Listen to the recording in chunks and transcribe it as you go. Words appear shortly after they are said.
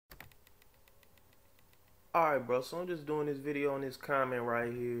Alright, bro, so I'm just doing this video on this comment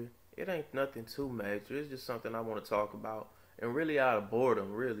right here. It ain't nothing too major. It's just something I want to talk about. And really out of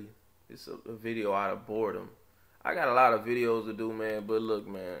boredom, really. It's a video out of boredom. I got a lot of videos to do, man, but look,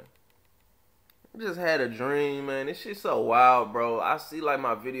 man. I just had a dream, man. This shit's so wild, bro. I see like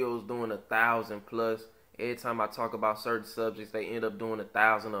my videos doing 1,000 plus. Every time I talk about certain subjects, they end up doing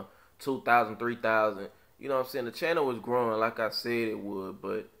 1,000 or 2,000, 3,000. You know what I'm saying? The channel was growing like I said it would,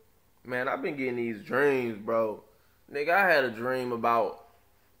 but man, I've been getting these dreams, bro. Nigga, I had a dream about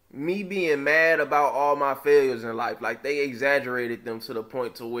me being mad about all my failures in life. Like, they exaggerated them to the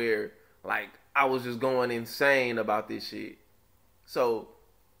point to where, like, I was just going insane about this shit. So,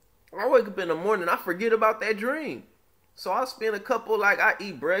 I wake up in the morning, I forget about that dream. So, I spend a couple, like, I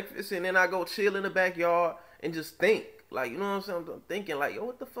eat breakfast and then I go chill in the backyard and just think. Like, you know what I'm saying? I'm thinking, like, yo,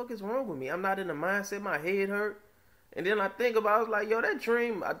 what the fuck is wrong with me? I'm not in the mindset, my head hurt. And then I think about it, I was like, yo, that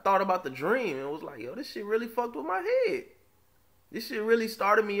dream, I thought about the dream and was like, yo, this shit really fucked with my head. This shit really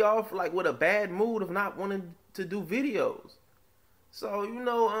started me off like with a bad mood of not wanting to do videos. So, you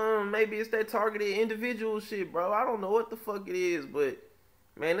know, maybe it's that targeted individual shit, bro. I don't know what the fuck it is, but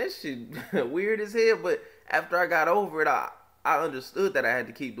man, that shit weird as hell. But after I got over it, I understood that I had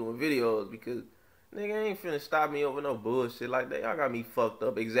to keep doing videos because nigga ain't finna stop me over no bullshit like that. Y'all got me fucked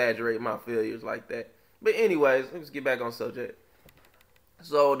up, exaggerating my failures like that. But anyways, let's get back on subject.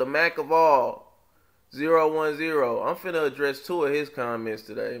 So the Mac of all 010, I'm finna address two of his comments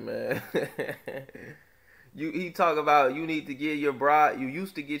today, man. He talk about you need to get your bride. You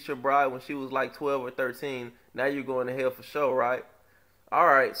used to get your bride when she was like 12 or 13. Now you're going to hell for sure, right? All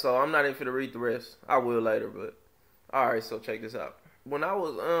right, so I'm not even finna read the rest. I will later, but all right. So check this out. When I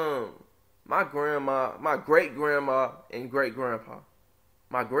was my grandma, my great grandma, and great grandpa.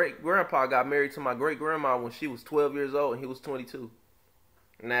 My great-grandpa got married to my great-grandma when she was 12 years old and he was 22.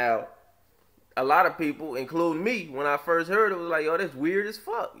 Now, a lot of people, including me, when I first heard it, was like, yo, that's weird as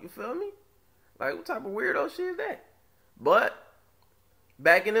fuck. You feel me? Like, what type of weirdo shit is that? But,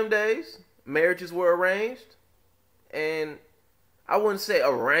 back in them days, marriages were arranged. And I wouldn't say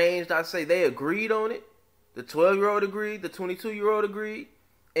arranged. I'd say they agreed on it. The 12-year-old agreed. The 22-year-old agreed.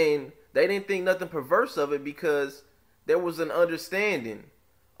 And they didn't think nothing perverse of it because there was an understanding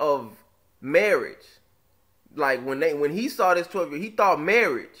of marriage. Like when he saw this 12-year, he thought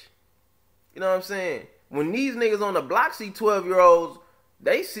marriage. You know what I'm saying? When these niggas on the block see 12-year-olds,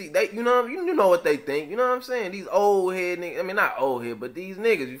 you know what they think. You know what I'm saying? These old head niggas, I mean not old head, but these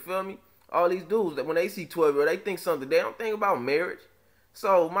niggas, you feel me? All these dudes that when they see 12-year-old, they think something. They don't think about marriage.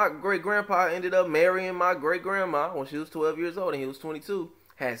 So my great grandpa ended up marrying my great grandma when she was 12 years old and he was 22.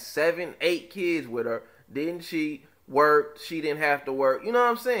 Had 7, 8 kids with her. Didn't cheat. Worked, she didn't have to work. You know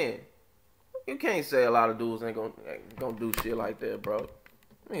what I'm saying? You can't say a lot of dudes ain't gonna do shit like that, bro.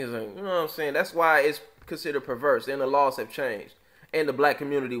 You know what I'm saying? That's why it's considered perverse, and the laws have changed. And the black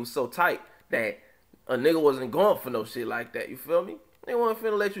community was so tight that a nigga wasn't going for no shit like that. You feel me? They wasn't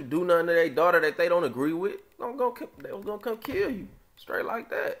finna let you do nothing to their daughter that they don't agree with. They was gonna come kill you straight like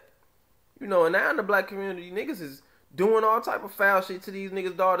that. You know, and now in the black community, niggas is doing all type of foul shit to these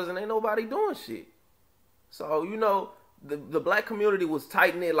niggas' daughters, and ain't nobody doing shit. So, you know, the black community was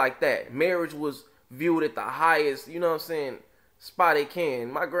tight-knit like that. Marriage was viewed at the highest, you know what I'm saying, spot it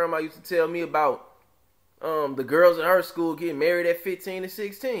can. My grandma used to tell me about the girls in her school getting married at 15 and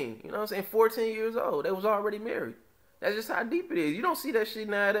 16. You know what I'm saying? 14 years old. They was already married. That's just how deep it is. You don't see that shit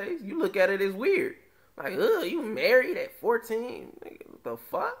nowadays. You look at it as weird. Like, you married at 14? What the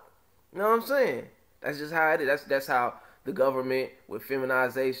fuck? You know what I'm saying? That's just how it is. That's how the government with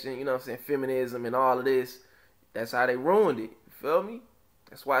feminization, you know what I'm saying, feminism and all of this, that's how they ruined it. You feel me?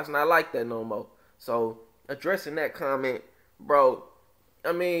 That's why it's not like that no more. So, addressing that comment, bro,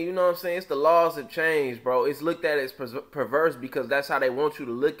 I mean, you know what I'm saying, it's the laws have changed, bro. It's looked at as perverse because that's how they want you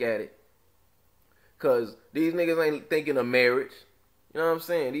to look at it. Because these niggas ain't thinking of marriage. You know what I'm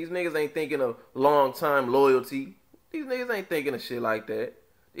saying? These niggas ain't thinking of long-time loyalty. These niggas ain't thinking of shit like that.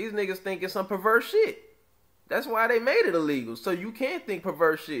 These niggas thinking some perverse shit. That's why they made it illegal. So you can't think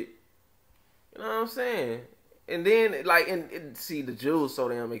perverse shit. You know what I'm saying? And then, like, and see, the Jews so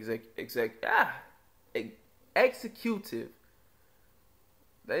damn executive.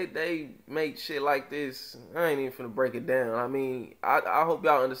 They make shit like this. I ain't even finna break it down. I mean, I hope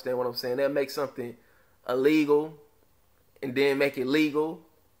y'all understand what I'm saying. They'll make something illegal and then make it legal.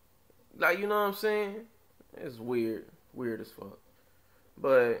 Like, you know what I'm saying? It's weird. Weird as fuck.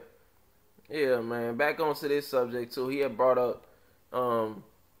 But yeah, man, back onto this subject too. He had brought up on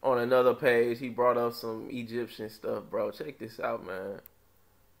another page, he brought up some Egyptian stuff, bro. Check this out, man.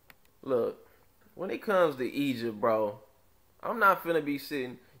 Look, when it comes to Egypt, bro, I'm not finna be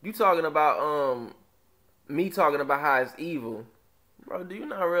sitting. You talking about me talking about how it's evil. Bro, do you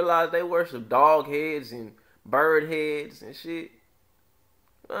not realize they worship dog heads and bird heads and shit?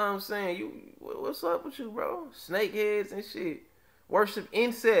 You know what I'm saying? What's up with you, bro? Snake heads and shit. Worship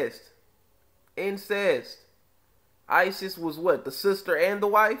incest. Incest. Isis was what? The sister and the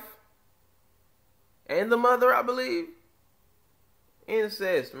wife? And the mother, I believe?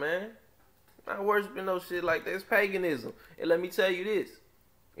 Incest, man. Not worshiping no shit like that. It's paganism. And let me tell you this.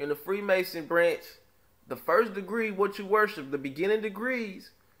 In the Freemason branch, the first degree, what you worship, the beginning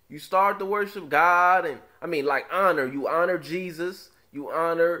degrees, you start to worship God and, like honor. You honor Jesus. You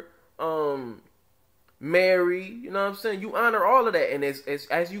honor Mary. You know what I'm saying? You honor all of that. And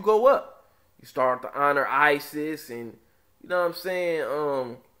as you go up, you start to honor Isis and, you know what I'm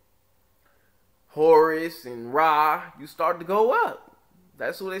saying, Horus and Ra. You start to go up.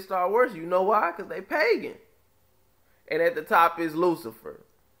 That's who they start worshiping. You know why? Because they pagan. And at the top is Lucifer.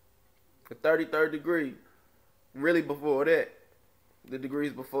 The 33rd degree. Really before that. The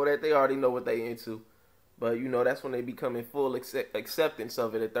degrees before that, they already know what they into. But, you know, that's when they become in full acceptance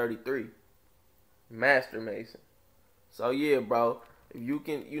of it at 33. Master Mason. So, yeah, bro. If you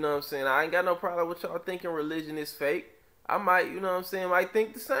can, you know what I'm saying? I ain't got no problem with y'all thinking religion is fake. I might, you know what I'm saying, might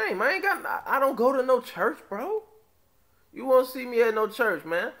think the same. I don't go to no church, bro. You won't see me at no church,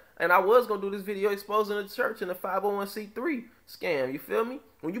 man. And I was going to do this video exposing the church and the 501c3 scam. You feel me?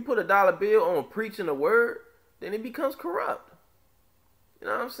 When you put a dollar bill on preaching the word, then it becomes corrupt. You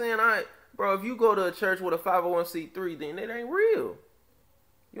know what I'm saying? Bro, if you go to a church with a 501c3, then it ain't real.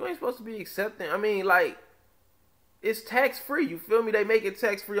 You ain't supposed to be accepting. It's tax-free. You feel me? They make it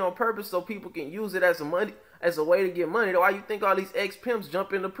tax-free on purpose so people can use it as a way to get money. Why you think all these ex-pimps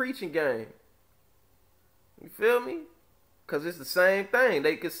jump in the preaching game? You feel me? Because it's the same thing.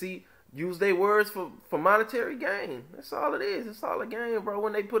 They could use their words for monetary gain. That's all it is. It's all a game, bro.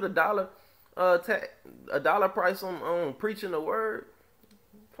 When they put a dollar price on preaching the word,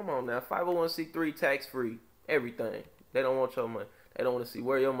 come on now. 501c3 tax free. Everything. They don't want your money. They don't want to see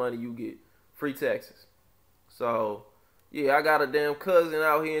where your money you get. Free taxes. So, yeah, I got a damn cousin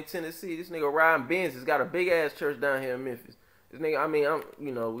out here in Tennessee. This nigga riding Benz. He's got a big ass church down here in Memphis. This nigga,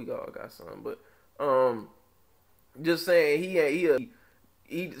 we all got something, but just saying,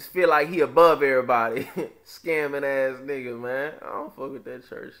 he just feel like he above everybody. Scamming ass nigga, man. I don't fuck with that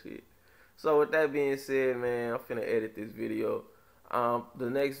church shit. So with that being said, man, I'm finna edit this video. The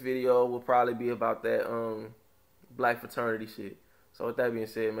next video will probably be about that black fraternity shit. So with that being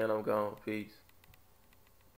said, man, I'm gone. Peace.